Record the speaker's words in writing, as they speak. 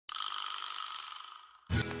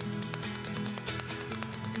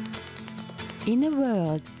In a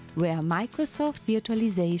world where Microsoft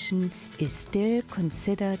virtualization is still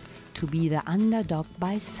considered to be the underdog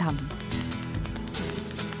by some.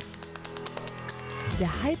 The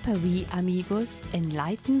Hyper-V Amigos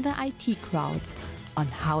enlighten the IT crowds on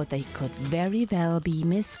how they could very well be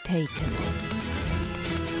mistaken.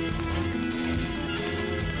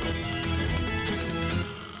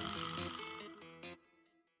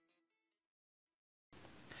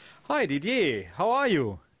 Hi Didier, how are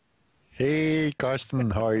you? Hey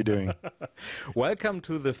Carsten, how are you doing? Welcome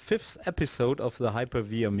to the 5th episode of the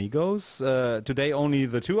Hyper-V Amigos. Today only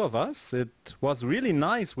the two of us. It was really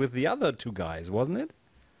nice with the other two guys, wasn't it?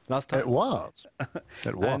 Last time? It was.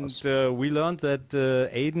 It was. And we learned that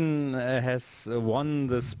Aiden has won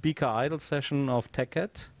the Speaker Idol session of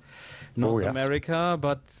TechEd North America,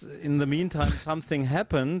 but in the meantime something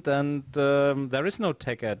happened and there is no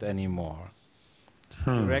TechEd anymore.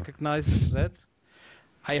 You recognize that?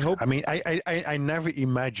 I hope. I mean, I never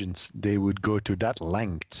imagined they would go to that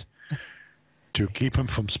length to keep him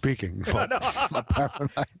from speaking.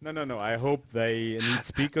 No. I hope they need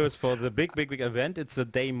speakers for the big event. It's a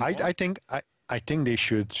day more. I think they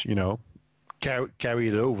should, you know, carry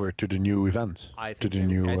it over to the new event. I think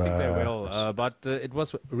they will. But it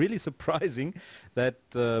was really surprising that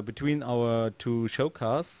between our two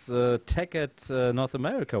showcasts, TechEd North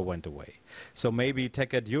America went away. So maybe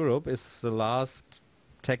TechEd Europe is the last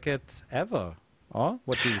TechEd ever. Or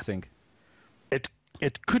what do you think?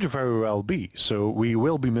 It could very well be. So we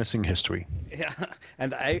will be missing history. Yeah,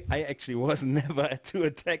 and I actually was never to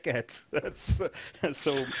a TechEd. That's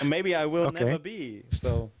so maybe I will never be.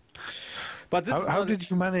 So. But how did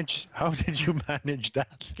you manage? How did you manage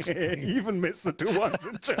that? Even missed the two ones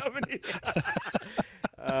in Germany.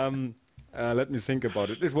 Let me think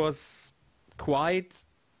about it. It was quite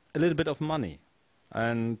a little bit of money,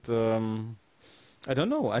 and I don't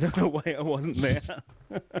know why I wasn't there.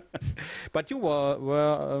 But you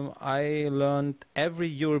were. I learned every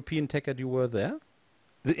European TechEd you were there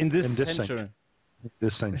in this century.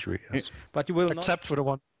 This century, yes. But you will except for the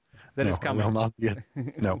one. That is coming. Will not yet.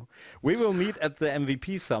 No. We will meet at the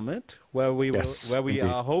MVP Summit, where we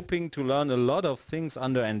are hoping to learn a lot of things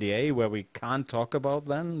under NDA, where we can't talk about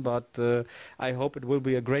them. But I hope it will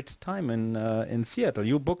be a great time in Seattle.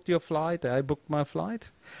 You booked your flight. I booked my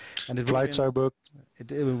flight, and flights are booked.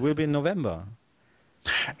 It will be in November.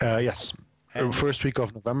 Yes. First week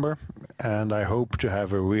of November, and I hope to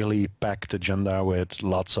have a really packed agenda with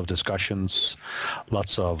lots of discussions,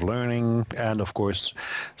 lots of learning, and of course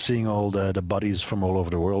seeing all the buddies from all over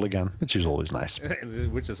the world again, which is always nice.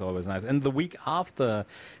 Which is always nice. And the week after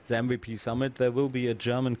the MVP Summit there will be a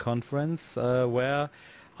German conference where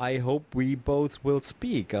I hope we both will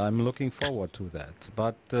speak. I'm looking forward to that.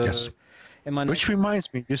 But yes. Which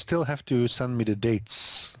reminds me, you still have to send me the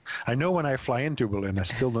dates. I know when I fly into Berlin, I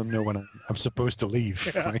still don't know when I'm supposed to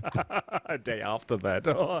leave. Right? A day after that,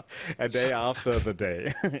 or a day after the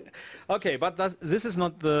day. Okay, but this is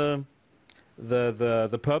not the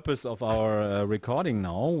purpose of our recording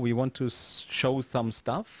now. We want to show some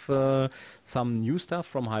stuff, some new stuff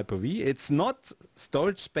from Hyper-V. It's not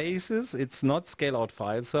storage spaces, it's not scale-out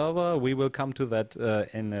file server. We will come to that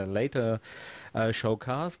in a later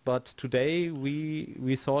showcast, but today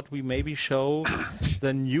we thought we maybe show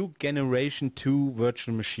the new generation 2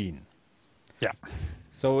 virtual machine. Yeah.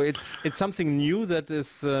 So it's something new that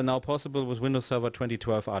is now possible with Windows Server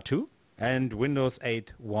 2012 R2 and Windows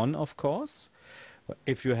 8.1, of course,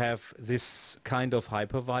 if you have this kind of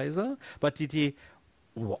hypervisor. But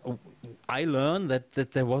I learned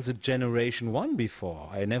that there was a generation 1 before.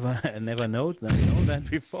 I never know that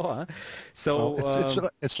before. So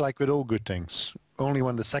it's like with all good things. Only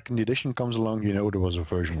when the second edition comes along, you know there was a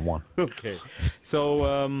version 1. Okay.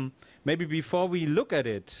 So maybe before we look at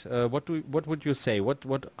it, what would you say?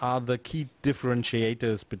 What are the key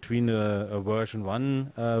differentiators between a version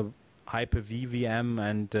 1 Hyper-V VM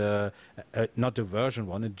and not a version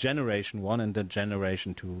 1, a generation 1 and a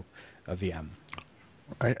generation 2 VM?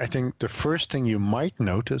 I think the first thing you might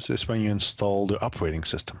notice is when you install the operating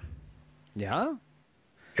system. Yeah?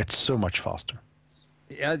 It's so much faster.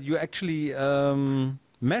 Yeah, you actually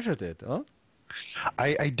measured it, huh?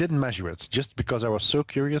 I didn't measure it just because I was so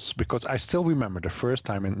curious, because I still remember the first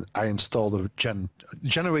time I installed a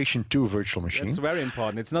generation 2 virtual machine. It's very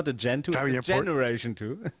important. It's not a Gen 2, it's a generation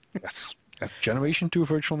 2. Yes, a generation 2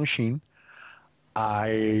 virtual machine.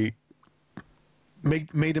 I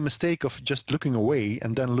made a mistake of just looking away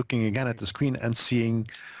and then looking again at the screen and seeing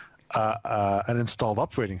an installed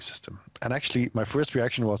operating system. And actually, my first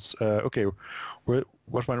reaction was, okay,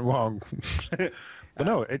 what went wrong? But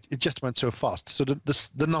no, it just went so fast. So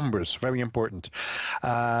the numbers, very important.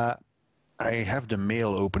 I have the mail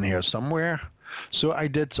open here somewhere. So I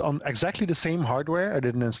did on exactly the same hardware. I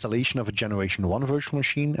did an installation of a Generation 1 virtual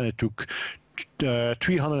machine, and it took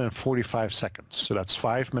 345 seconds. So that's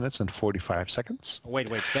 5 minutes and 45 seconds. Wait,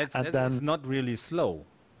 that's not really slow.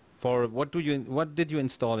 For what did you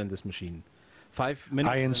install in this machine? 5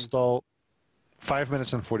 minutes? I installed 5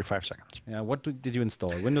 minutes and 45 seconds. Yeah, what did you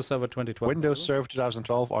install? Windows Server 2012? Windows Server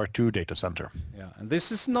 2012 R2 data center. Yeah, and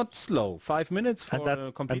this is not slow. 5 minutes for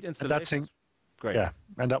a complete installation. Great. Yeah,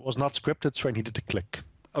 and that was not scripted, so I needed to click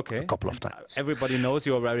a couple of times. Everybody knows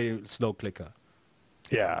you're a very slow clicker.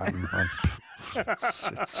 Yeah,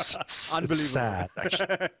 it's unbelievable. It's sad,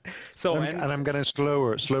 actually. So and I'm getting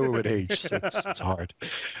slower with age. It's hard.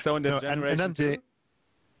 So in the Generation 2?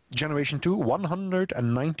 Generation 2,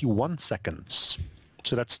 191 seconds.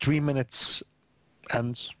 So that's 3 minutes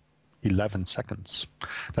and 11 seconds.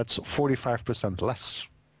 That's 45% less.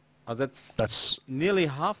 Oh, that's nearly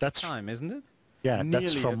half the time, isn't it? Yeah,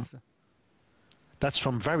 nearly, that's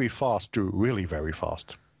from very fast to really very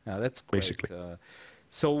fast. Yeah, that's great. Basically.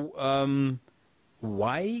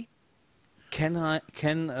 Why can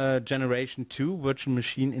a Generation 2 virtual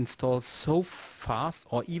machine install so fast,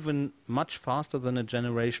 or even much faster than a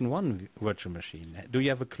Generation 1 virtual machine? Do you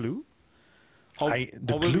have a clue? Or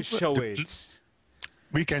will we show it?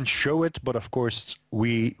 We can show it, but of course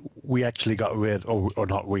we actually got rid, or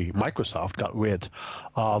not we, Microsoft got rid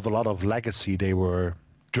of a lot of legacy they were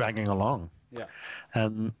dragging along. Yeah.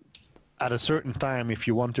 And at a certain time, if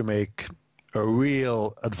you want to make a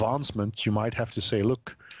real advancement, you might have to say,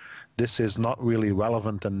 look, this is not really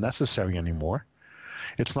relevant and necessary anymore.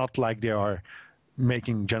 It's not like they are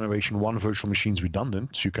making Generation 1 virtual machines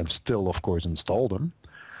redundant. You can still, of course, install them.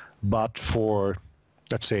 But for,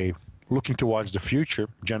 let's say, looking towards the future,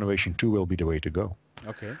 Generation 2 will be the way to go.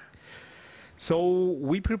 Okay. So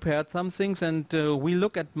we prepared some things, and we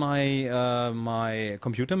look at my my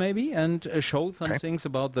computer maybe and show some things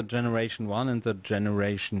about the Generation 1 and the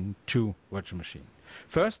Generation 2 virtual machine.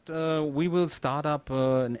 First, we will start up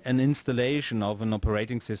an installation of an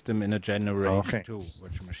operating system in a Generation 2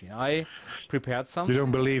 virtual machine. I prepared something. You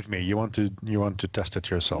don't believe me. You want to test it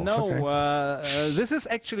yourself. No, this is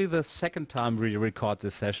actually the second time we record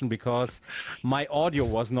this session because my audio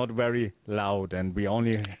was not very loud and we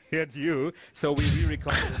only heard you, so we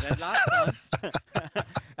re-recorded it. And last time,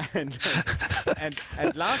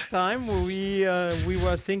 and last time we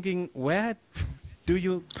were thinking, where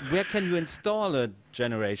can you install a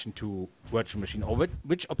Generation 2 virtual machine, or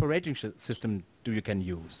which operating system you can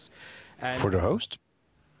use? And for the host?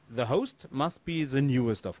 The host must be the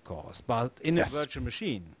newest, of course, but in a virtual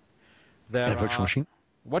machine,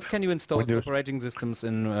 what can you install for operating systems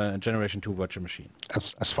in a Generation 2 virtual machine?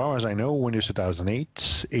 As far as I know, Windows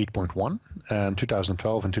 2008, 8.1, and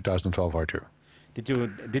 2012 and 2012 R2. Did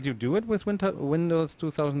you do it with Windows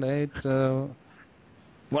 2008?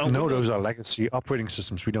 Well, no, those are legacy operating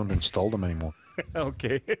systems. We don't install them anymore.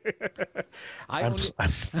 Okay. I'm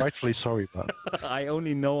rightfully sorry, but I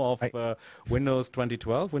only know of Windows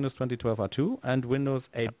 2012, Windows 2012 R2, and Windows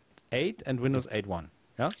 8 and Windows 8.1.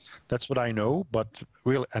 Yeah. That's what I know, but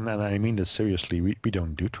really, and I mean this seriously. We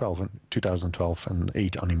don't do 2012 and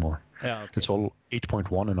 8 anymore. Yeah. Okay. It's all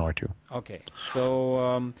 8.1 and R2. Okay.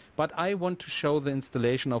 So, but I want to show the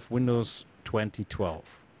installation of Windows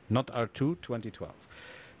 2012, not R2, 2012.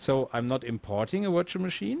 So I'm not importing a virtual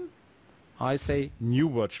machine. I say new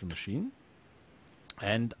virtual machine.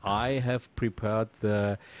 And I have prepared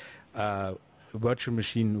the virtual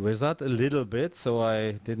machine wizard a little bit, so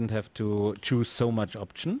I didn't have to choose so much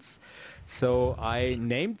options. So I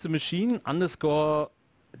named the machine _W12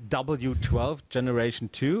 Generation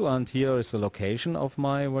 2, and here is the location of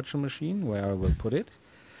my virtual machine where I will put it.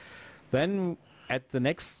 Then at the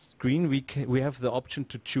next screen we have the option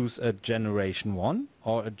to choose a Generation 1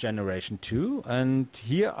 or a Generation 2, and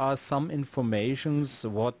here are some informations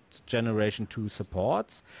what Generation 2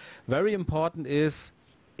 supports. Very important is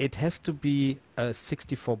it has to be a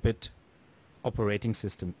 64-bit operating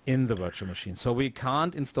system in the virtual machine, so we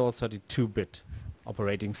can't install 32-bit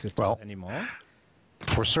operating systems anymore.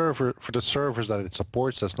 For the servers that it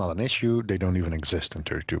supports, that's not an issue. They don't even exist in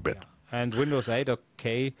 32-bit. Yeah. And Windows 8,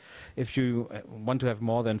 okay, if you want to have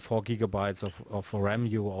more than 4 gigabytes of RAM,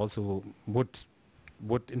 you also would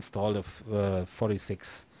install a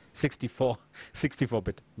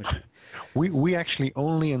 64-bit machine. We actually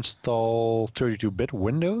only install 32-bit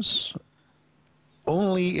Windows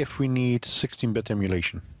only if we need 16-bit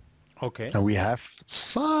emulation. Okay. And we have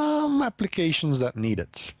some applications that need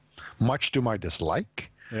it, much to my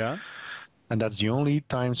dislike. Yeah. and that's the only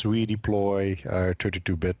times we deploy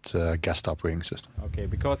 32-bit guest operating system. Okay,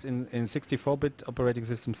 because in 64-bit operating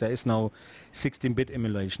systems there is no 16-bit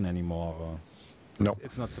emulation anymore. Or No.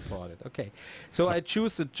 it's not supported. Okay, so I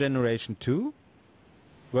choose the generation 2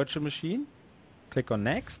 virtual machine. Click on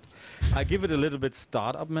next. I give it a little bit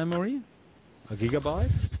startup memory, a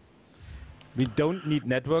gigabyte. We don't need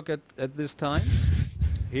network at this time.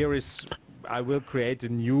 Here is, I will create a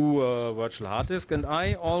new virtual hard disk, and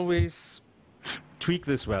I always tweak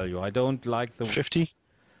this value. I don't like the 50?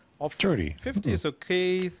 of 30. 50 is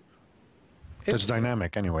okay. It's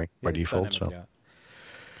dynamic anyway by it's default. dynamic, yeah.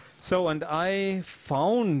 So, and I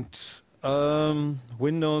found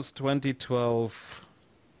Windows 2012.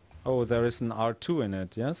 Oh, there is an R2 in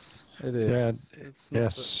it. Yes, it is. Yeah, it's not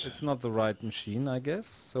yes. it's not the right machine, I guess.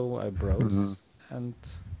 So I browse and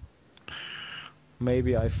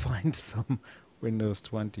maybe I find some Windows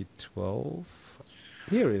 2012.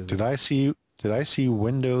 Here is Did it. I see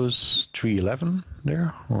Windows 3.11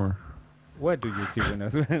 there, or Where do you see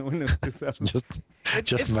Windows? Windows 2000.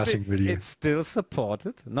 just messing with you? It's still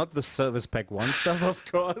supported, not the Service Pack 1 stuff, of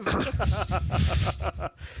course.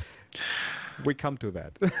 We come to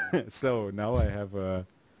that. So now I have a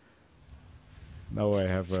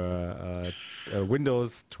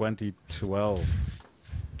Windows 2012,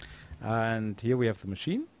 and here we have the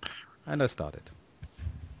machine, and I started.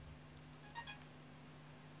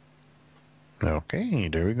 Okay,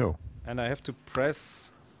 there we go. And I have to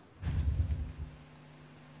press.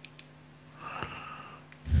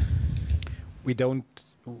 We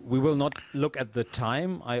will not look at the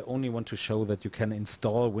time. I only want to show that you can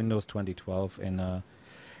install Windows 2012 in a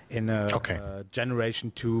Okay.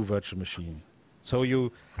 generation 2 virtual machine. So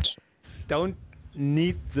you don't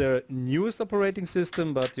need the newest operating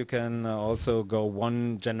system, but you can also go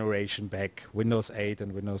one generation back, Windows 8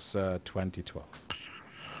 and Windows 2012.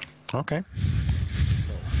 Okay.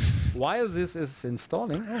 While this is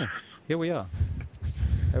installing, oh, here we are.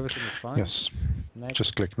 Everything is fine. Yes. Next.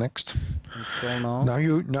 Just click next. Install now.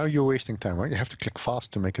 Now you're wasting time, right? You have to click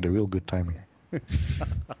fast to make it a real good timing.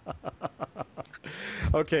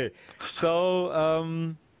 Okay, so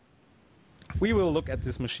we will look at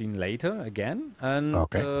this machine later again, and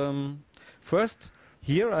first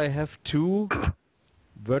here I have two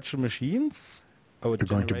virtual machines. You're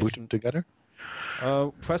going to boot them together?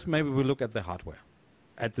 First maybe we'll look at the hardware,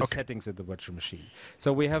 at the settings in the virtual machine.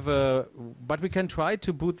 So we have but we can try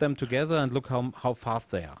to boot them together and look how fast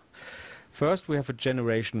they are. First we have a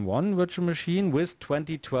generation 1 virtual machine with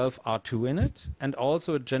 2012 R2 in it, and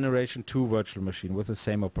also a generation 2 virtual machine with the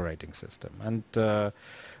same operating system. And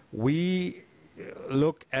we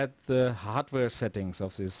look at the hardware settings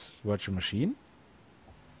of this virtual machine.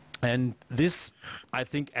 And this, I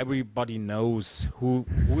think everybody knows, who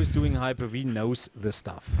is doing Hyper-V knows this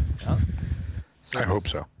stuff. Yeah? So I hope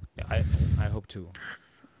so. Yeah, I hope too.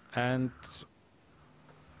 And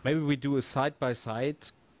maybe we do a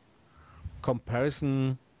side-by-side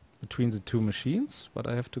comparison between the two machines, but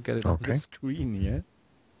I have to get it on the screen here.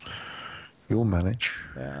 You'll manage.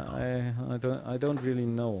 Yeah, I don't really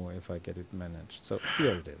know if I get it managed. So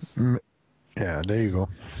here it is. Yeah, there you go.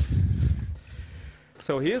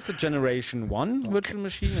 So here's the generation 1 virtual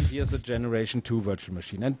machine, and here's the generation 2 virtual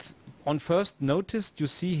machine. And on first notice, you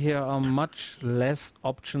see here are much less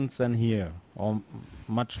options than here, or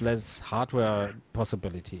much less hardware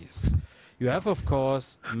possibilities. You have, of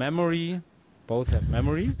course, memory. Both have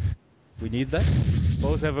memory. We need that.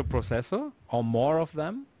 Both have a processor, or more of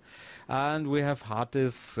them. And we have hard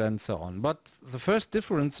disks and so on. But the first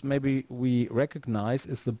difference maybe we recognize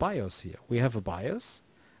is the BIOS here. We have a BIOS,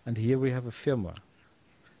 and here we have a firmware.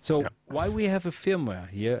 So why we have a firmware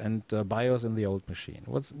here and BIOS in the old machine?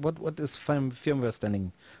 What is firmware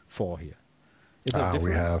standing for here? Is there a difference?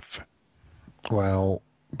 We have, well,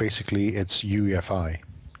 basically it's UEFI.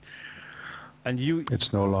 And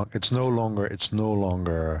it's no longer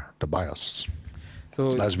the BIOS.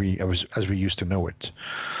 So as we used to know it.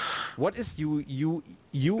 What is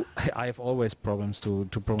I have always problems to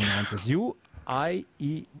pronounce this.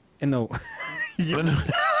 No.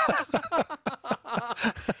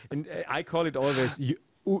 And I call it always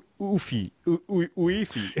UEFI.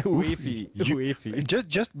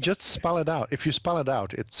 Just spell it out. If you spell it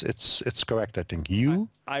out, it's correct. I think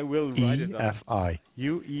I will write it down. UEFI.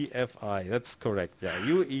 UEFI. That's correct. Yeah,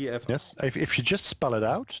 UEFI. Yes. If you just spell it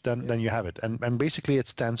out, then you have it. And basically it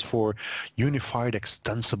stands for Unified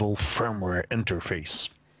Extensible Firmware Interface.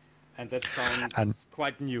 And that sounds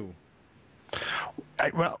quite new.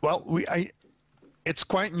 It's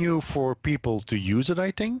quite new for people to use it,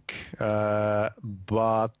 I think,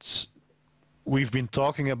 but we've been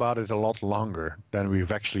talking about it a lot longer than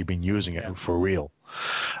we've actually been using it for real.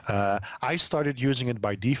 I started using it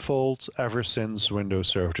by default ever since Windows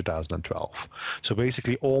Server 2012. So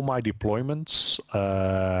basically all my deployments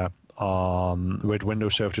with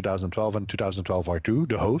Windows Server 2012 and 2012 R2,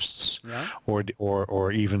 the hosts,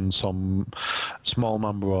 or even some small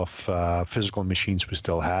number of physical machines we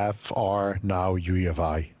still have are now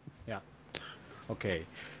UEFI. Yeah. Okay.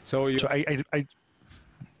 So you. So I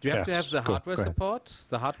do you have to have the hardware support?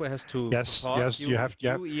 The hardware has to support you have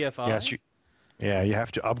UEFI? Yes, you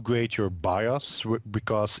have to upgrade your BIOS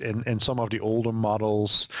because in some of the older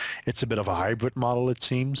models, it's a bit of a hybrid model, it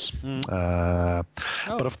seems. But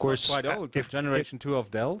of course, quite old. Generation 2 of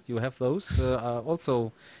Dell, you have those.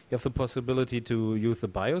 Also, you have the possibility to use the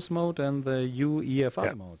BIOS mode and the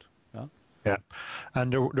UEFI mode. Yeah,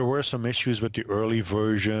 and there were some issues with the early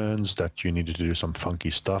versions that you needed to do some funky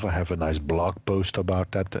stuff. I have a nice blog post about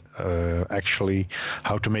that, actually,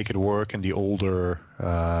 how to make it work in the older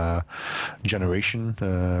generation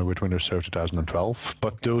with Windows Server 2012.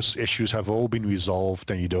 But those issues have all been resolved,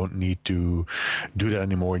 and you don't need to do that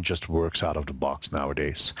anymore. It just works out of the box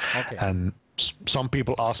nowadays. Okay. And some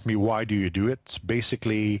people ask me, why do you do it?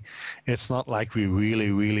 Basically, it's not like we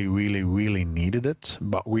really needed it,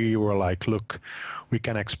 but we were like, look, we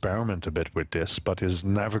can experiment a bit with this, but it's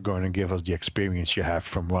never going to give us the experience you have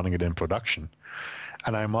from running it in production.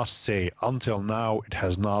 And I must say, until now, it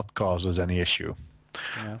has not caused us any issue.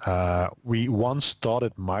 Yeah. We once thought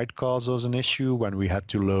it might cause us an issue when we had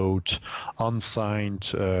to load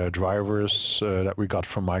unsigned drivers that we got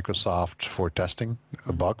from Microsoft for testing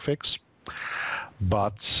a bug fix.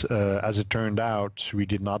 But as it turned out, we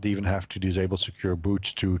did not even have to disable secure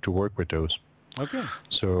boot to work with those. Okay.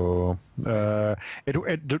 So the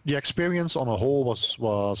experience on a whole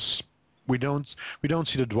was we don't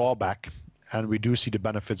see the drawback, and we do see the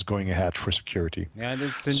benefits going ahead for security. Yeah, and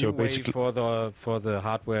it's a new way for the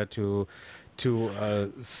hardware to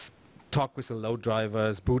talk with the load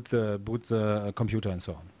drivers, boot the computer, and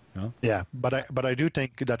so on. No? Yeah, but I do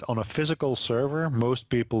think that on a physical server, most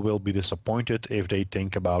people will be disappointed if they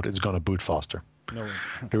think about it's going to boot faster. No.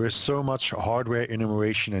 There is so much hardware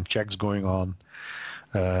enumeration and checks going on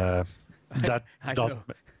that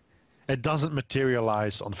it doesn't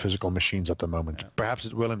materialize on physical machines at the moment. Perhaps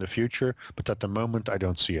it will in the future, but at the moment I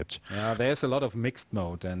don't see it. Yeah, there's a lot of mixed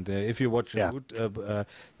mode, and if you watch the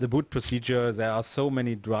boot procedure, there are so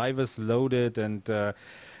many drivers loaded, and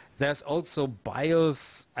there's also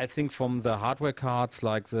BIOS, I think, from the hardware cards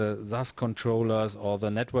like the SAS controllers or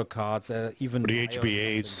the network cards, even the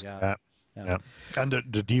HBAs, and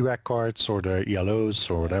the DRAC cards or the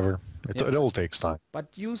ELOs or whatever. It all takes time. But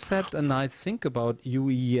you said a nice thing about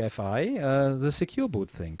UEFI, the secure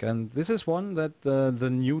boot thing, and this is one that the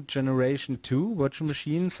new generation 2 virtual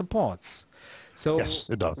machine supports. So yes,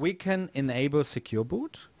 it does. We can enable secure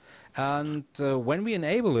boot, and when we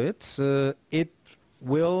enable it, it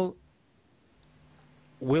will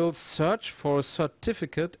search for a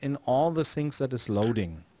certificate in all the things that is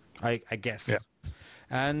loading, I guess. Yeah.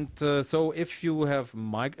 And so if you have a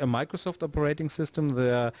Microsoft operating system, they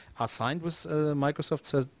are signed with a Microsoft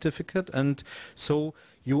certificate, and so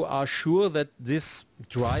you are sure that this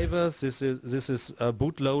driver, this is a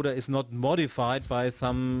bootloader, is not modified by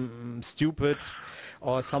some stupid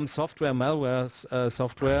or some software, malware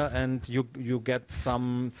software, and you get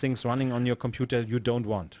some things running on your computer you don't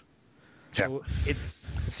want. Yeah. So it's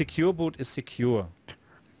secure boot is secure.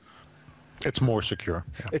 It's more secure.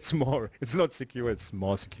 Yeah. It's not secure, it's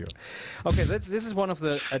more secure. Okay, this is one of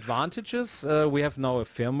the advantages. We have now a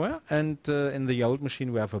firmware, and in the old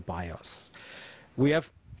machine we have a BIOS. We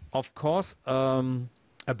have, of course,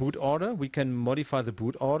 a boot order. We can modify the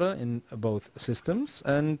boot order in both systems.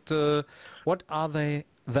 And what are the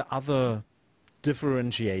other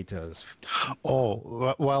differentiators?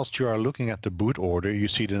 Oh, whilst you are looking at the boot order, you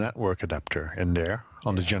see the network adapter in there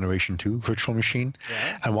on the Generation 2 virtual machine.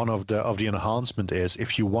 Yeah. And one of the enhancement is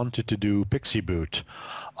if you wanted to do Pixie boot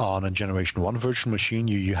on a Generation 1 virtual machine,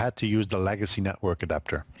 you had to use the legacy network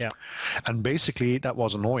adapter. Yeah. And basically that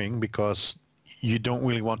was annoying because you don't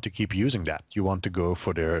really want to keep using that. You want to go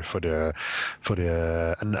for the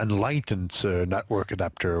an enlightened network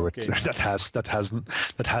adapter with,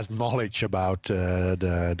 that has knowledge about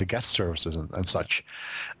the guest services and such.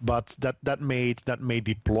 But that made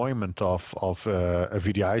deployment of a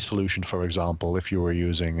VDI solution, for example, if you were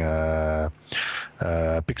using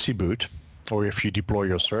Pixie boot, or if you deploy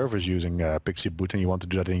your servers using Pixie boot and you want to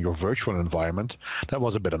do that in your virtual environment, that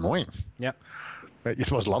was a bit annoying. Yeah.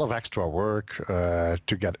 It was a lot of extra work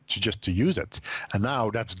to use it, and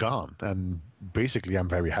now that's gone. And basically, I'm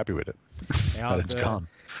very happy with it. Yeah, that it's gone.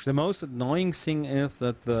 The most annoying thing is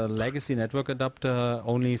that the legacy network adapter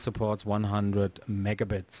only supports 100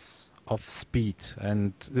 megabits of speed,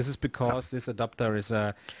 and this is because this adapter is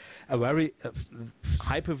a very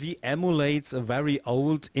Hyper-V emulates a very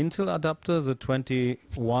old Intel adapter, the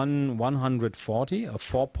 21140, a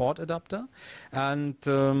 4-port adapter, and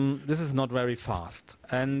this is not very fast.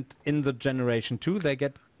 And in the generation 2, they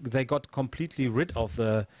got completely rid of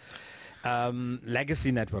the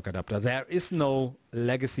legacy network adapter. There is no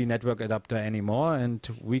legacy network adapter anymore, and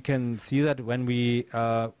we can see that when we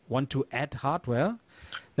want to add hardware,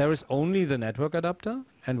 there is only the network adapter,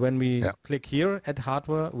 and when we click here at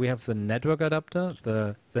hardware, we have the network adapter,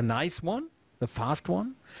 the nice one, the fast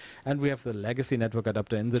one, and we have the legacy network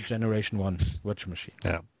adapter in the generation 1 virtual machine.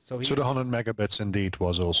 Yeah. So the 100 megabits indeed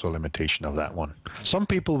was also a limitation of that one. Some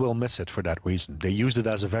people will miss it for that reason. They used it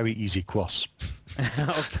as a very easy cross.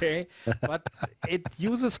 Okay, but it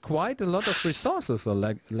uses quite a lot of resources, a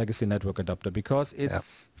legacy network adapter, because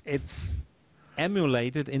it's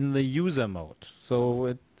emulated in the user mode. So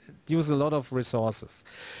it uses a lot of resources.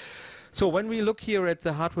 So when we look here at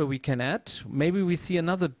the hardware we can add, maybe we see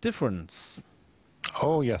another difference.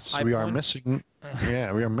 Oh yes, we are missing.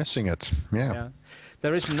 Yeah, we are missing it. Yeah.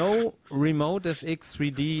 There is no remote FX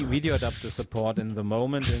 3D video adapter support in the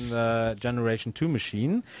moment in the generation 2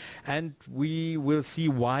 machine, and we will see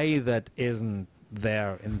why that isn't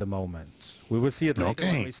there in the moment. We will see it later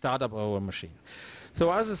when we start up our machine. So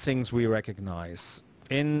other things we recognize.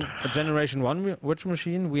 In a generation 1 virtual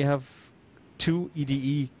machine, we have 2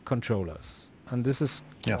 EDE controllers, and this is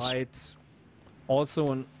quite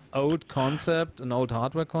also an old concept, an old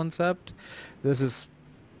hardware concept. This is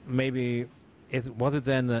maybe, was it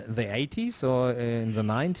in the 80s or in the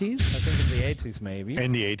 90s? I think in the 80s maybe.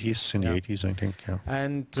 In the 80s, the 80s I think, yeah.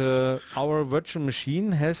 And our virtual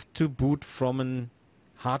machine has to boot from a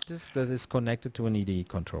hard disk that is connected to an EDE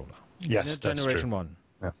controller. Yes, in a generation 1.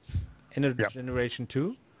 Yeah. In a generation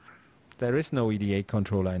 2, there is no EDA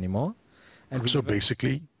controller anymore. And so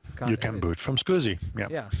basically, you can boot from SCSI.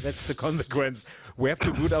 Yeah, that's the consequence. We have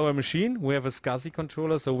to boot our machine. We have a SCSI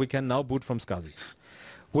controller, so we can now boot from SCSI.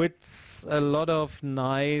 With a lot of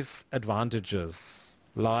nice advantages,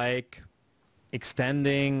 like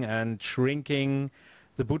extending and shrinking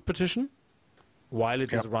the boot partition while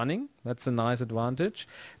it is running. That's a nice advantage.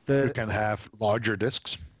 You can have larger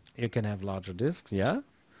disks. You can have larger disks, yeah.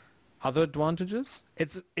 Other advantages?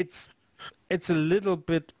 It's a little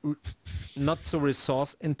bit not so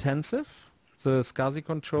resource intensive. The SCSI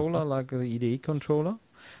controller, like the EDE controller,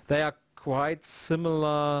 they are quite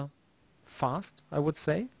similar fast, I would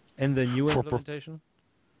say, in the new implementation.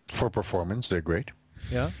 For performance, they're great.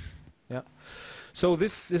 Yeah, yeah. So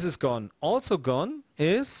this is gone. Also gone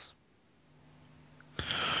is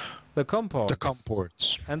the COM ports. The COM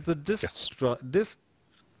ports. And the diskette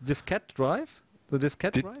drive? The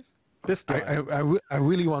diskette drive? Disk drive. I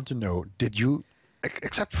really want to know, did you,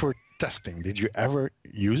 except for testing, did you ever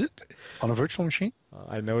use it on a virtual machine?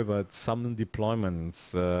 I know that some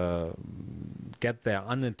deployments get their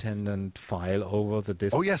unattended file over the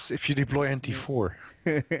disk. Oh yes, if you deploy NT4.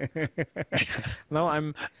 No,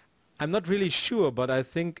 I'm not really sure, but I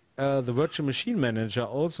think the virtual machine manager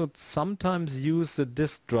also sometimes use the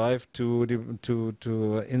disk drive to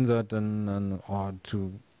insert or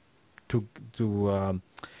to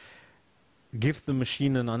give the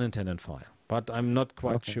machine an unintended file. But I'm not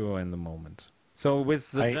quite sure in the moment. So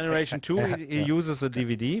with the generation 2, it uses a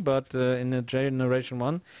DVD, but in the generation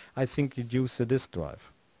 1, I think it uses a disk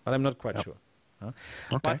drive. But I'm not quite sure.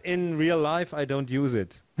 But in real life, I don't use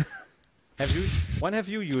it. When have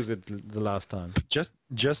you used it the last time? Just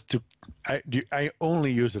to, I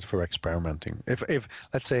only use it for experimenting. If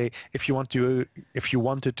let's say if you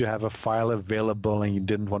wanted to have a file available and you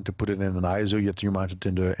didn't want to put it in an ISO, yet you mount it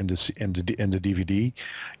in the DVD,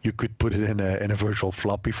 you could put it in a virtual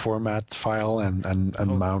floppy format file and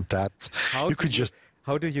mount that.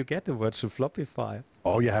 How do you get a virtual floppy file?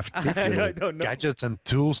 Oh, you have I don't know. Gadgets and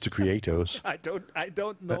tools to create those. I don't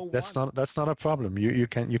know. That's not a problem. You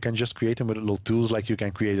can just create them with little tools, like you can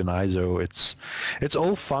create an ISO. It's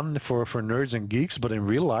all fun for nerds and geeks, but in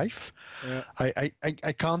real life, I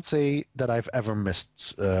can't say that I've ever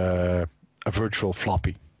missed a virtual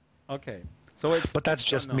floppy. Okay. But that's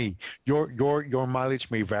just me. Your mileage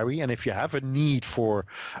may vary, and if you have a need for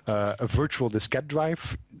a virtual diskette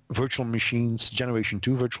drive, virtual machines, generation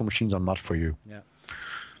 2 virtual machines are not for you. Yeah.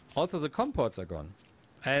 Also, the COM ports are gone,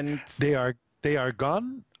 and they are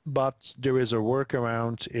gone. But there is a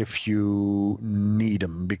workaround if you need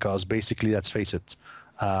them, because basically, let's face it,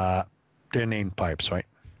 they're named pipes, right?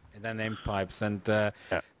 They're named pipes, and there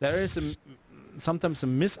is sometimes a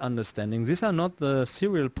misunderstanding. These are not the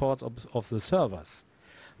serial ports of the servers.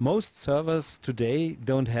 Most servers today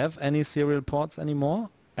don't have any serial ports anymore,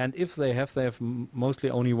 and if they have mostly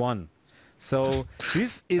only one. So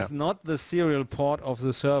this is not the serial port of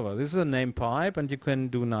the server. This is a name pipe, and you can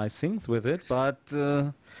do nice things with it, but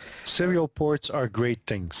serial ports are great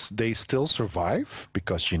things. They still survive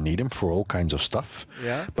because you need them for all kinds of stuff.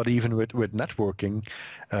 Yeah. But even with networking,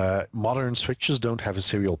 modern switches don't have a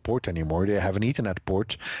serial port anymore. They have an Ethernet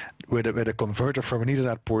port with a converter from an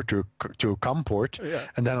Ethernet port to a COM port. Yeah.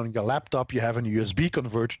 And then on your laptop you have a USB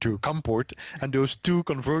converter to a COM port, and those two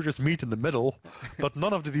converters meet in the middle, but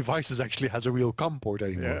none of the devices actually has a real COM port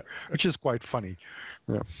anymore, which is quite funny.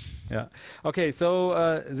 Yeah. Yeah. Okay,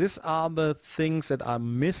 so these are the things that are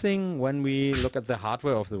missing when we look at the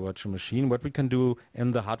hardware of the virtual machine, what we can do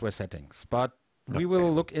in the hardware settings. But we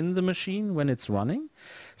will look in the machine when it's running.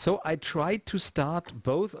 So I tried to start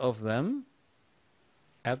both of them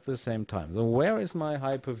at the same time. So where is my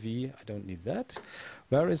Hyper-V? I don't need that.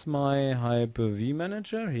 Where is my Hyper-V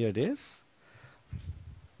manager? Here it is.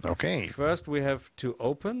 Okay. First we have to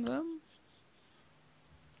open them.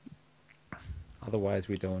 Otherwise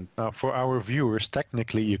we don't. For our viewers,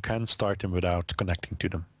 technically you can start them without connecting to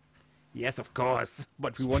them. Yes, of course,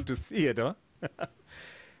 but we want to see it, huh?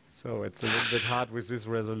 So it's a little bit hard with this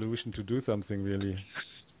resolution to do something really.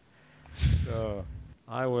 So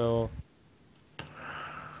I will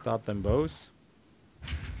start them both.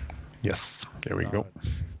 Yes, there we go.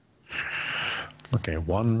 Okay,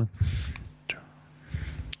 1,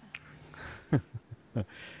 2.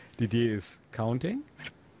 Didier is counting.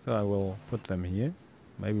 So I will put them here.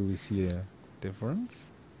 Maybe we see a difference.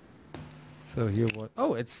 So here what?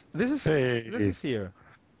 Oh, this is here,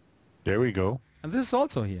 There we go. and this is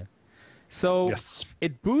also here. So Yes.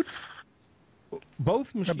 it boots.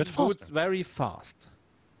 Both machines bit boots faster. very fast.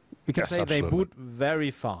 We can Yes, say they absolutely. boot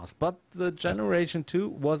very fast, but the generation 2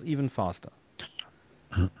 was even faster.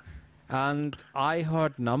 And I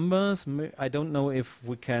heard numbers. I don't know if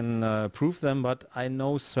we can prove them, but I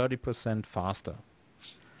know 30% faster.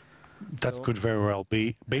 That could very well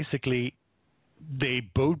be. Basically, they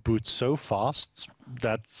both boot so fast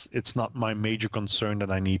that it's not my major concern that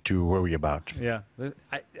I need to worry about. Yeah,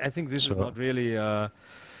 I think this is So- not really a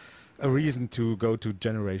reason to go to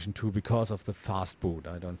generation 2 because of the fast boot.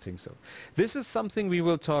 I don't think so. This is something we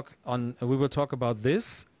will talk on. We will talk about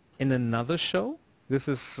this in another show. This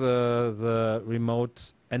is the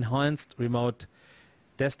enhanced remote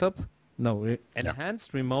desktop. No,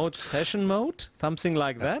 enhanced remote session mode, something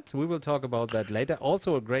like that. We will talk about that later.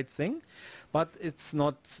 Also a great thing, but it's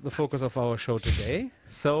not the focus of our show today.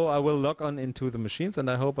 So I will log on into the machines, and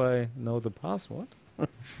I hope I know the password.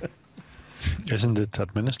 Isn't it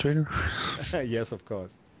administrator? Yes, of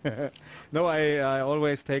course. No, I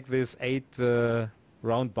always take these 8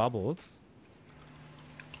 round bubbles.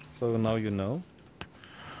 So now you know.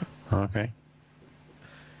 Okay.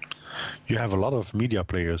 You have a lot of media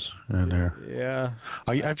players there. Yeah.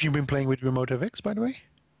 Have you been playing with Remote FX, by the way?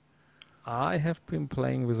 I have been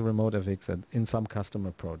playing with Remote FX in some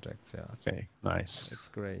customer projects, yeah. Okay, nice. It's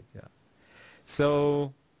great, yeah.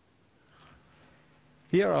 So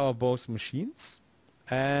here are both machines,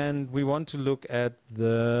 and we want to look at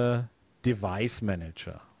the device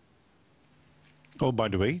manager. Oh, by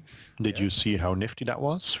the way, did you see how nifty that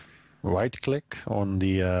was? Right click on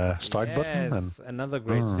the start button. And Yes, another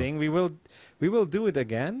great thing. We will do it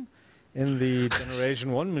again in the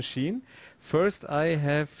generation 1 machine. First I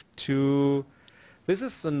have to, this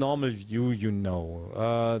is the normal view, you know.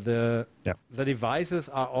 The devices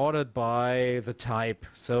are ordered by the type.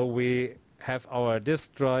 So we have our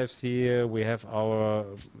disk drives here, we have our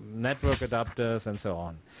network adapters and so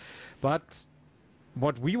on. But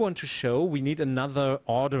what we want to show, we need another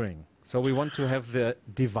ordering. So we want to have the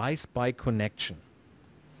device by connection.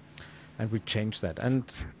 And we change that.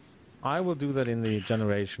 And I will do that in the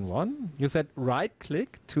generation 1. You said right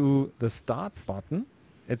click to the start button.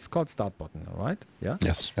 It's called start button, all right? Yeah?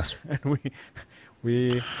 yes. And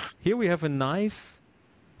here we have a nice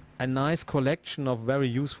collection of very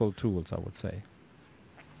useful tools, I would say.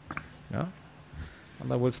 Yeah?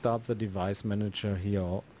 And I will start the device manager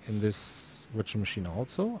here in this virtual machine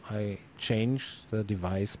also. I change the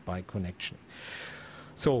device by connection.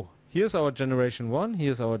 So here's our generation 1,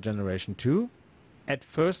 here's our generation 2. At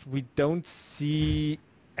first we don't see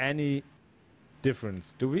any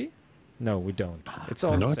difference, do we? No, we don't. It's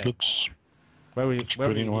all the No, same. it looks very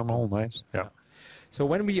pretty normal, nice. Yeah. So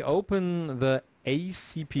when we open the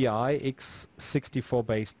ACPI x64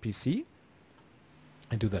 based PC,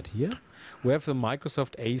 I do that here, we have the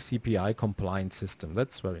Microsoft ACPI compliant system.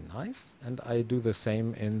 That's very nice. And I do the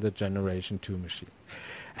same in the Generation 2 machine.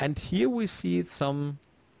 And here we see some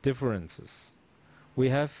differences. We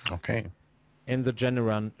have, in the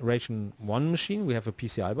Generation 1 machine, we have a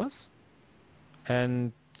PCI bus.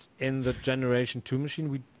 And in the Generation 2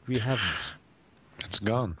 machine, we haven't. It's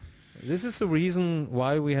gone. This is the reason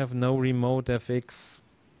why we have no remote FX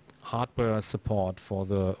hardware support for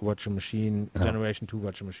the virtual machine, Generation 2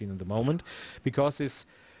 virtual machine at the moment, because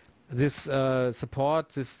this support,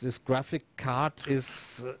 this graphic card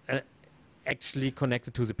is actually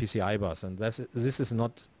connected to the PCI bus, and this is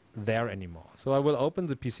not there anymore. So I will open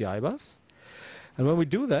the PCI bus, and when we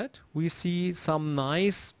do that, we see some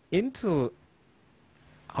nice Intel,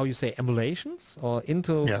 how you say, emulations or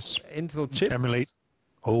Intel chips.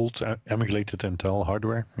 Emulated Intel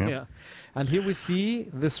hardware. Yeah. And here we see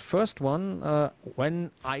this first one.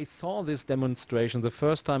 When I saw this demonstration the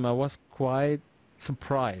first time, I was quite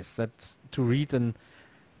surprised that to read an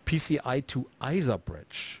PCI to ISA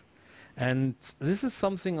bridge. And this is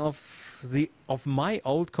something of my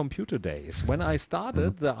old computer days. When I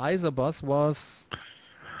started, the ISA bus was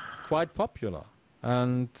quite popular.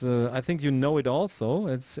 And I think you know it also.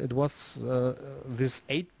 It was this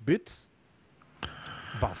 8-bit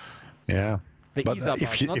bus. Yeah. The ISA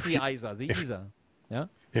bus, not the ISA, the ISA. Yeah.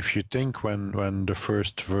 If you think when the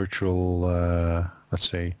first virtual, let's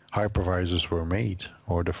say, hypervisors were made,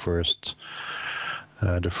 or the first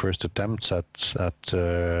attempts at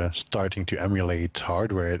starting to emulate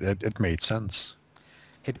hardware, it made sense.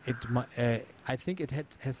 I think it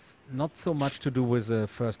has not so much to do with the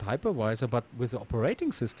first hypervisor, but with the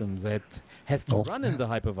operating system that has to run in the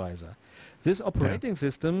hypervisor. This operating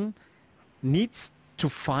system needs to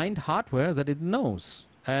find hardware that it knows.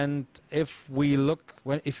 And if we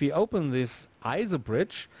open this ISA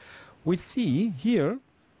bridge, we see here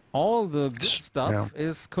all the good stuff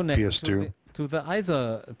is connected to the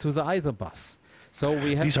ISA bus. So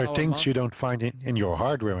we have these are things you don't find in your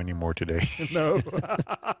hardware anymore today. No.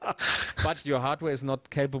 But your hardware is not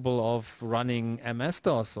capable of running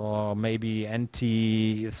MS-DOS or maybe NT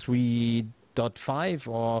 3.5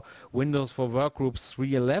 or Windows for Workgroups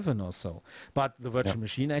 3.11 or so. But the virtual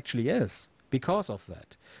machine actually is because of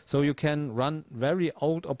that. So you can run very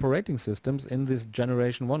old operating systems in this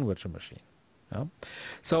Generation 1 virtual machine. Yeah?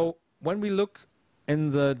 So when we look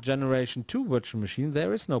in the Generation 2 virtual machine,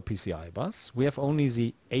 there is no PCI bus. We have only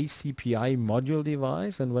the ACPI module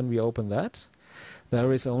device, and when we open that,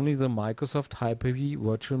 there is only the Microsoft Hyper-V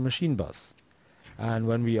virtual machine bus. And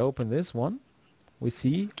when we open this one, we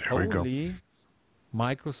see only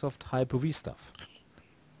Microsoft Hyper-V stuff.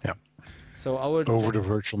 Yeah. So our over the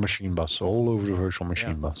virtual machine bus, all over the virtual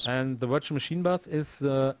machine bus. And the virtual machine bus is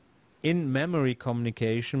in-memory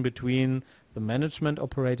communication between the management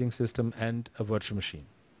operating system and a virtual machine.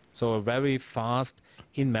 So a very fast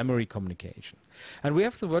in-memory communication. And we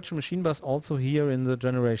have the virtual machine bus also here in the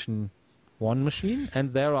Generation 1 machine,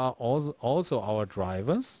 and there are also our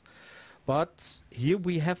drivers, but here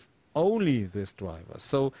we have only this driver.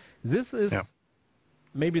 So this is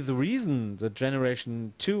maybe the reason the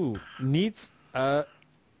Generation 2 needs a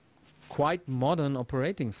quite modern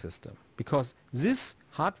operating system, because this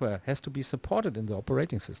hardware has to be supported in the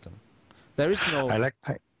operating system. There is no... I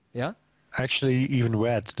actually even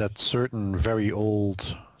read that certain very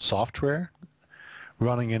old software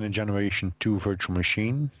running in a Generation 2 virtual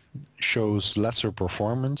machine shows lesser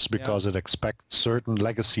performance because it expects certain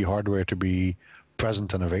legacy hardware to be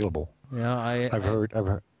present and available. Yeah, I've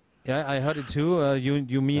heard. Yeah, I heard it too.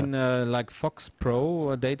 You mean like Fox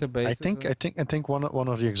Pro database? I think one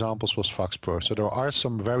of the examples was Fox Pro. So there are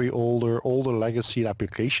some very older legacy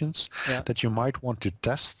applications that you might want to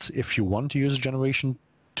test if you want to use a Generation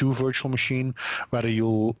 2 virtual machine, whether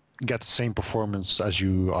you'll get the same performance as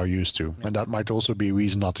you are used to, and that might also be a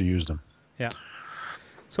reason not to use them. Yeah.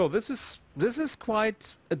 So this is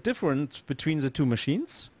quite a difference between the two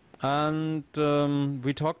machines. And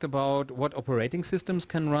we talked about what operating systems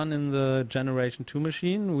can run in the Generation 2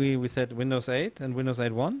 machine. We said Windows 8 and Windows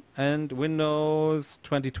 8.1 and Windows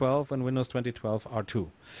 2012 and Windows 2012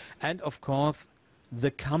 R2. And of course,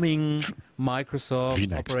 the coming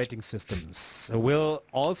Microsoft operating systems will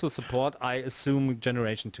also support, I assume,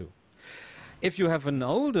 Generation 2. If you have an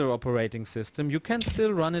older operating system, you can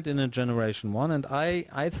still run it in a Generation 1. And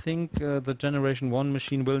I think the Generation 1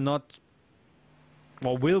 machine will not...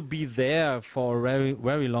 or will be there for a very,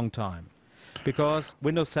 very long time, because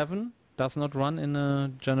Windows 7 does not run in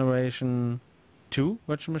a Generation 2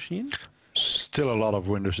 virtual machine. Still a lot of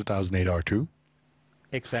Windows 2008 R2.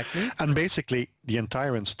 Exactly. And basically the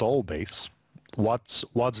entire install base what's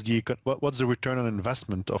the return on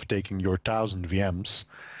investment of taking your 1,000 VMs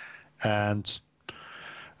and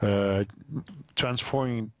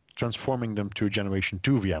transforming them to generation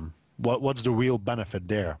 2 VM? What's the real benefit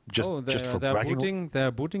there? Just for bragging? They're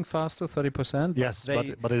booting faster, 30%. Yes,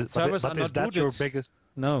 but is that your biggest?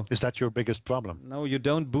 No. Is that your biggest problem? No, you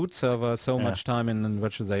don't boot server so much time in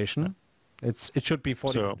virtualization. It should be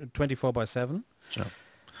 24/7. So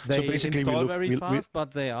They basically install very fast,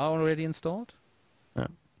 but they are already installed. Yeah.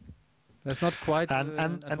 That's not quite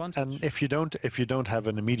and advantage. if you don't have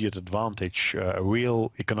an immediate advantage, a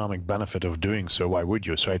real economic benefit of doing so, why would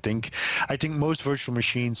you? So I think most virtual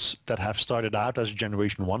machines that have started out as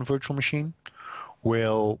generation 1 virtual machine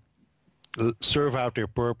will serve out their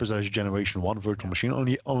purpose as generation 1 virtual machine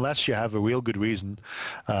only unless you have a real good reason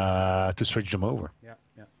to switch them over. Yeah.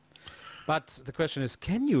 But the question is,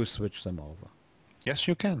 can you switch them over? Yes,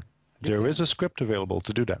 you can. There is a script available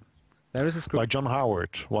to do that. There is a script. By John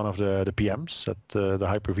Howard, one of the PMs at the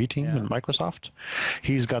Hyper-V team in Microsoft.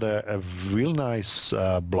 He's got a real nice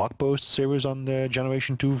blog post series on the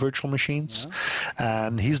Generation 2 virtual machines. Yeah.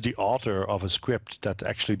 And he's the author of a script that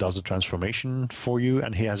actually does the transformation for you.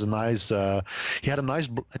 And he has a nice, I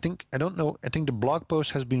think the blog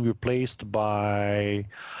post has been replaced by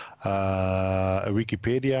a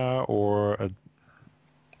Wikipedia or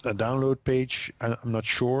a download page. I'm not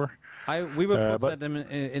sure. We will put that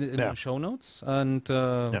in the show notes, and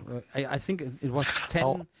I think it was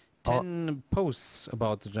 10 posts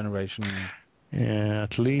about the generation. Yeah,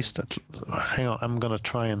 at least. Hang on, I'm gonna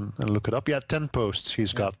try and look it up. Yeah, 10 posts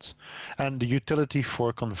he's got, and the utility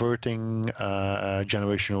for converting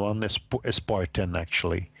generation 1 is part 10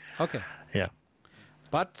 actually. Okay. Yeah.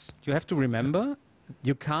 But you have to remember,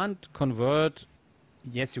 you can't convert.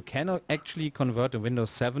 Yes, you can actually convert a Windows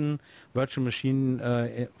 7 virtual machine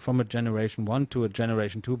from a generation 1 to a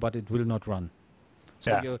generation 2, but it will not run.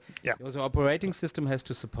 So your operating system has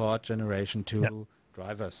to support generation 2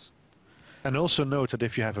 drivers. And also note that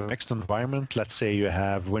if you have a mixed environment, let's say you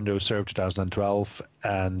have Windows Server 2012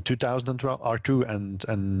 and 2012 R2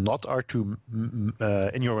 and not R2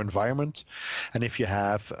 in your environment, and if you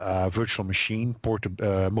have virtual machine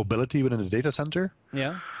mobility within the data center,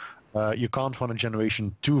 you can't run a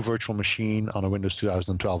generation 2 virtual machine on a Windows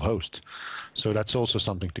 2012 host. So that's also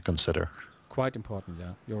something to consider. Quite important,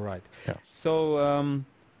 yeah, you're right. Yeah. So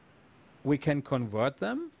we can convert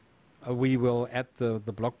them. We will add the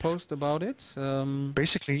blog post about it.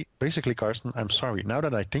 Basically, Carsten, I'm sorry. Now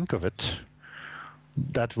that I think of it,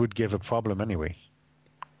 that would give a problem anyway.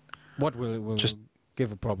 What will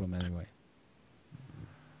give a problem anyway?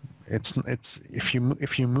 It's if you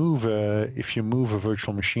move a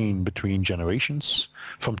virtual machine between generations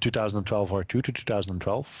from 2012 R2 to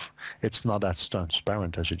 2012, it's not as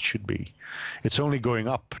transparent as it should be. It's only going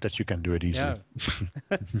up that you can do it easily.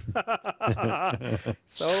 Yeah.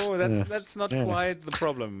 So that's not quite the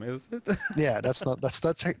problem, is it? Yeah,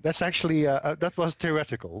 that's actually that was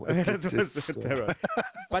theoretical.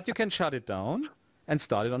 But you can shut it down and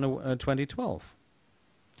start it on a 2012.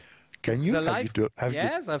 Can you?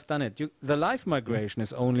 Yes, I've done it. The live migration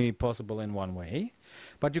is only possible in one way,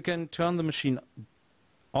 but you can turn the machine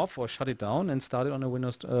off or shut it down and start it on a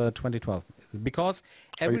Windows 2012 because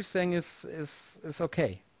everything is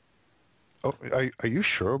okay. Oh, are you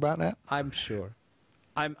sure about that? I'm sure.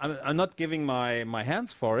 I'm not giving my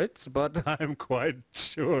hands for it, but I'm quite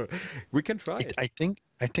sure. We can try it. I think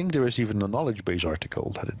there is even a knowledge base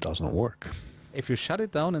article that it doesn't work. If you shut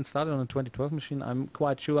it down and start it on a 2012 machine, I'm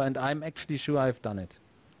quite sure, and I'm actually sure I've done it.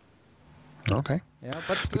 Okay. Yeah,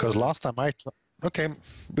 but because last time okay,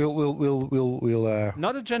 we'll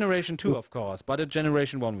not a generation 2, of course, but a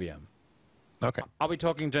generation 1 VM. Okay. Are we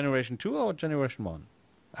talking generation 2 or generation 1?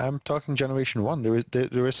 I'm talking generation 1.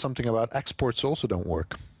 There is something about exports also don't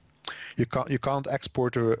work. You can't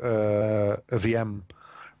export a VM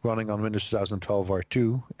running on Windows 2012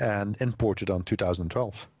 R2 and import it on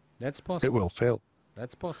 2012. That's possible. It will fail.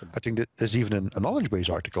 That's possible. I think that there's even a knowledge base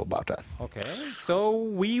article about that. Okay, so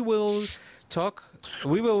we will talk.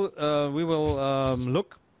 We will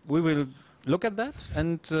look at that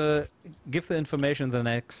and give the information in the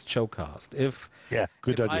next showcast. If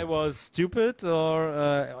idea. I was stupid or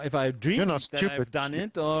if I dreamed that I've done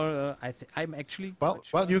it, or I'm actually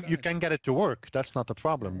you can get it to work. That's not the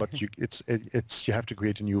problem. But you have to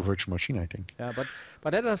create a new virtual machine, I think. Yeah, but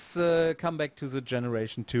let us come back to the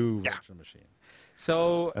generation 2 virtual machine.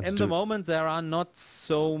 So in the moment there are not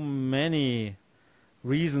so many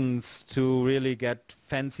reasons to really get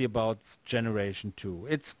fancy about generation 2.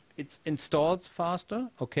 It's installed faster.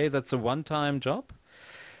 Okay, that's a one-time job.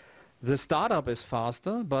 The startup is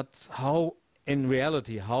faster, but how in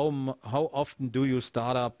reality, how often do you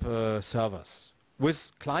start up servers?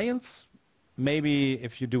 With clients, maybe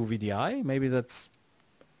if you do VDI, maybe that's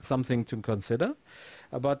something to consider,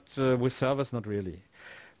 but with servers, not really.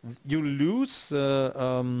 You lose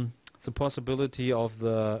the possibility of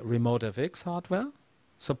the remote FX hardware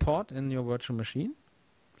support in your virtual machine.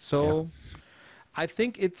 So I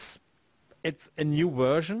think it's a new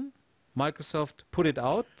version. Microsoft put it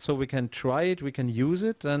out so we can try it, we can use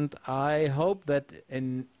it, and I hope that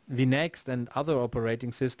in the next and other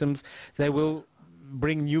operating systems they will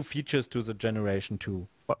bring new features to the generation 2.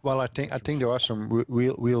 Well, I think there are some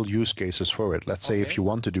real use cases for it. Let's say if you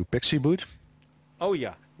want to do Pixie boot. Oh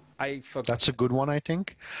yeah, I forgot. That's a good one, I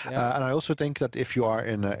think. Yes. And I also think that if you are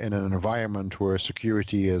in an environment where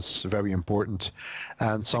security is very important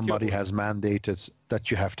and somebody has mandated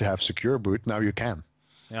that you have to have secure boot, now you can.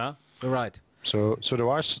 Yeah, you're right. So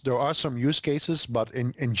there are some use cases, but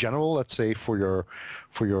in general, let's say for your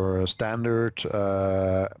standard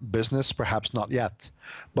business, perhaps not yet.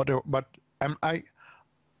 But I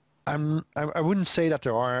wouldn't say that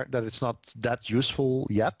that it's not that useful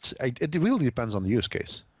yet. It really depends on the use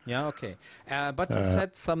case. Yeah, okay. But you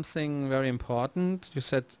said something very important. You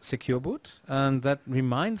said secure boot, and that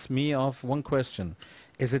reminds me of one question.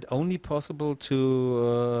 Is it only possible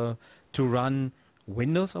to run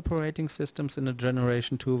Windows operating systems in a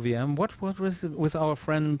Generation 2 VM? What was it with our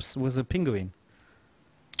friends with the Penguin?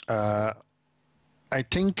 I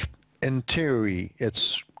think in theory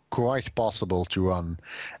it's quite possible to run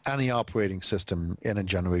any operating system in a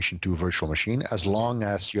Generation 2 virtual machine as long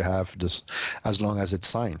as you have this, as long as it's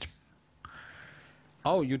signed.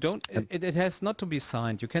 Oh, you don't, it has not to be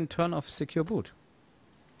signed. You can turn off secure boot.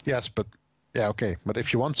 Yes, but yeah, okay. But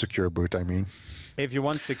if you want secure boot, I mean. If you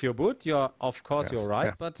want secure boot, of course you're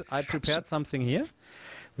right, but I prepared something here.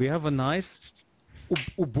 We have a nice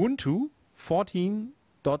Ubuntu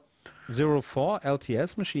 14.04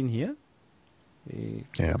 LTS machine here. We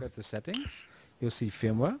look at the settings. You see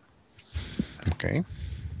firmware. Okay.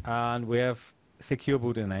 And we have secure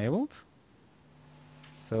boot enabled.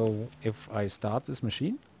 So if I start this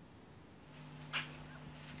machine,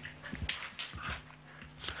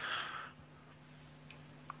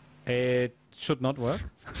 it should not work.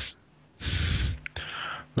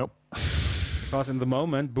 Nope. Because in the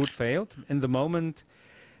moment boot failed. In the moment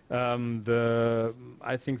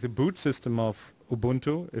I think the boot system of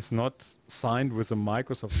Ubuntu is not signed with a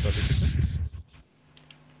Microsoft certificate.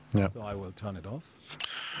 Yeah. So I will turn it off.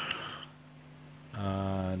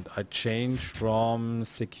 And I change from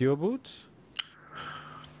secure boot.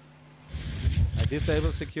 I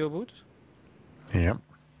disable secure boot. Yeah.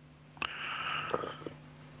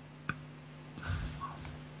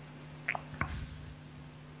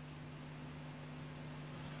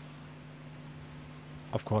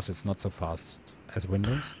 Of course it's not so fast as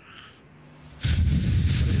Windows.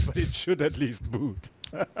 But it should at least boot.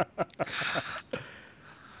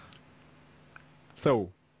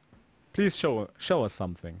 So, please show us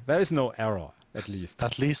something. There is no error, at least.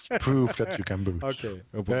 At least prove that you can boot. Okay.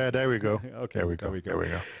 There we go. Okay. There we go. There we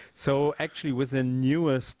go. So actually, with the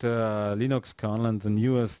newest Linux kernel and the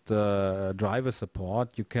newest driver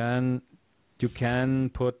support, you can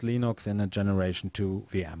put Linux in a Generation 2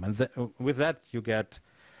 VM, and with that you get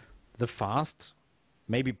the fast,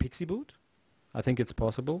 maybe Pixie boot. I think it's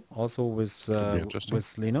possible also with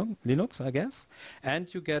Linux, I guess, and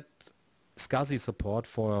you get SCSI support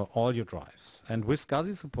for all your drives. And with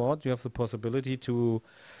SCSI support, you have the possibility to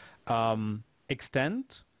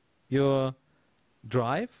extend your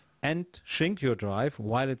drive and shrink your drive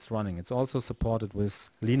while it's running. It's also supported with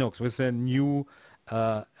Linux, with the new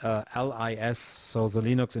LIS, so the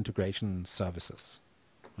Linux integration services.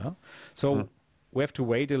 Yeah? So we have to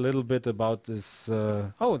wait a little bit about this.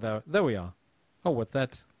 Oh, there we are. Oh, what's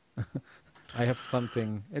that? I have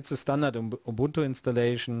something. It's a standard Ubuntu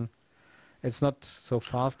installation. It's not so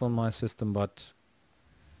fast on my system, but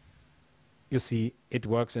you see, it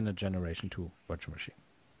works in a Generation 2 virtual machine.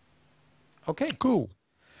 Okay. Cool.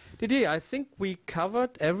 Didier, I think we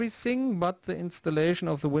covered everything but the installation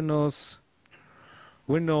of the Windows,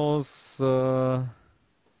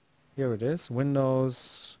 here it is,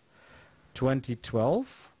 Windows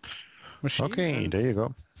 2012 machine. Okay, there you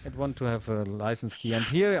go. I want to have a license key, and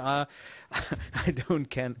here I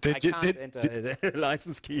can't enter a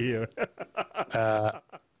license key here.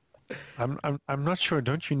 I'm not sure.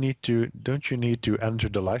 Don't you need to enter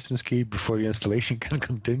the license key before the installation can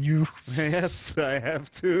continue? Yes, I have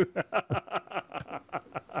to.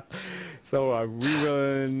 So we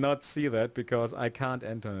will not see that because I can't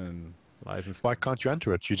enter a license key. Why can't you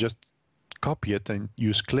enter it? You just copy it and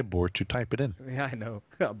use clipboard to type it in. Yeah, I know,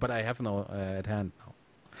 but I have no at hand now.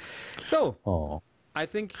 So, Oh. I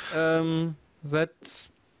think that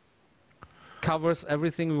covers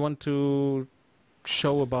everything we want to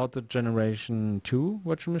show about the Generation 2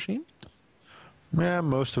 virtual machine. Yeah,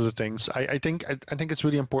 most of the things. I think it's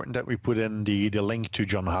really important that we put in the link to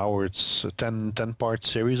John Howard's 10-part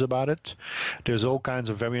series about it. There's all kinds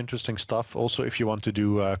of very interesting stuff. Also, if you want to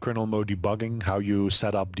do kernel mode debugging, how you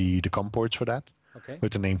set up the COM ports for that. Okay.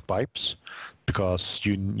 With the named pipes, because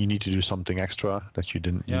you need to do something extra that you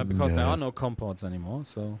didn't. Yeah, because there are no COM ports anymore,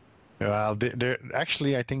 so. Well, they're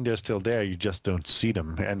actually, I think they're still there. You just don't see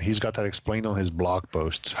them, and he's got that explained on his blog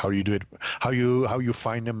post. How you do it, how you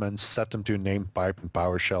find them and set them to a named pipe and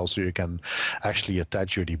PowerShell, so you can actually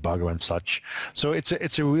attach your debugger and such. So it's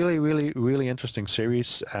a really interesting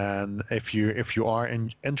series. And if you are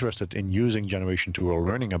interested in using Generation 2 or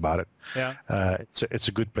learning about it, yeah, it's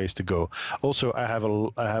a good place to go. Also, I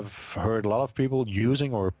have heard a lot of people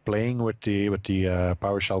using or playing with the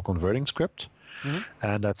PowerShell converting script. Mm-hmm.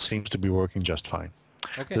 And that seems to be working just fine.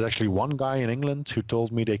 Okay. There's actually one guy in England who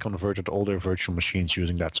told me they converted all their virtual machines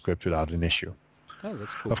using that script without an issue. Oh,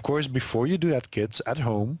 that's cool. Of course, before you do that, kids, at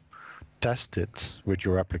home, test it with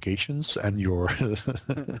your applications and your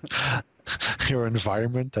your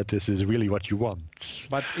environment that this is really what you want.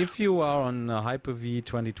 But if you are on Hyper-V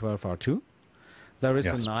 2012 R2, there is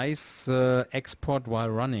a nice export while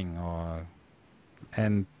running,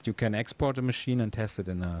 and you can export a machine and test it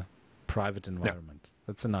in a private environment.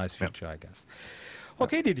 That's a nice feature, I guess.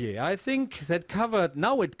 Okay, Didier, I think that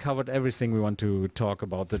it covered everything we want to talk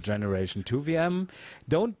about the Generation 2 VM.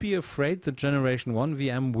 Don't be afraid, the Generation 1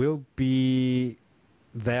 VM will be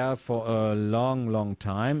there for a long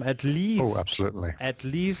time, at least. Oh, absolutely. At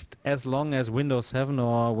least as long as Windows 7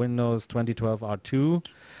 or Windows 2012 R2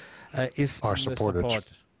 is supported.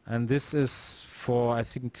 Support. And this is for, I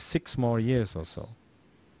think, 6 more years or so.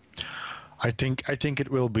 I think it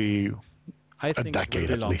will be a decade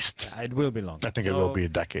at least. It will be long. I think it will be a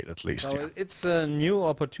decade at least. So it's a new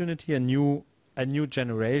opportunity, a new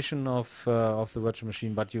generation of the virtual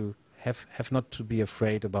machine. But you have not to be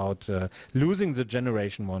afraid about losing the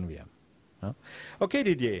Generation 1 VM. Huh? Okay,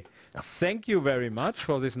 Didier. Yeah. Thank you very much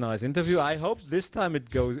for this nice interview. I hope this time it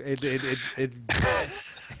goes. It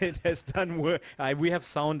has done work. We have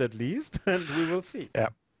sound at least, and we will see. Yeah.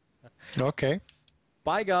 Okay.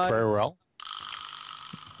 Bye, guys. Very well.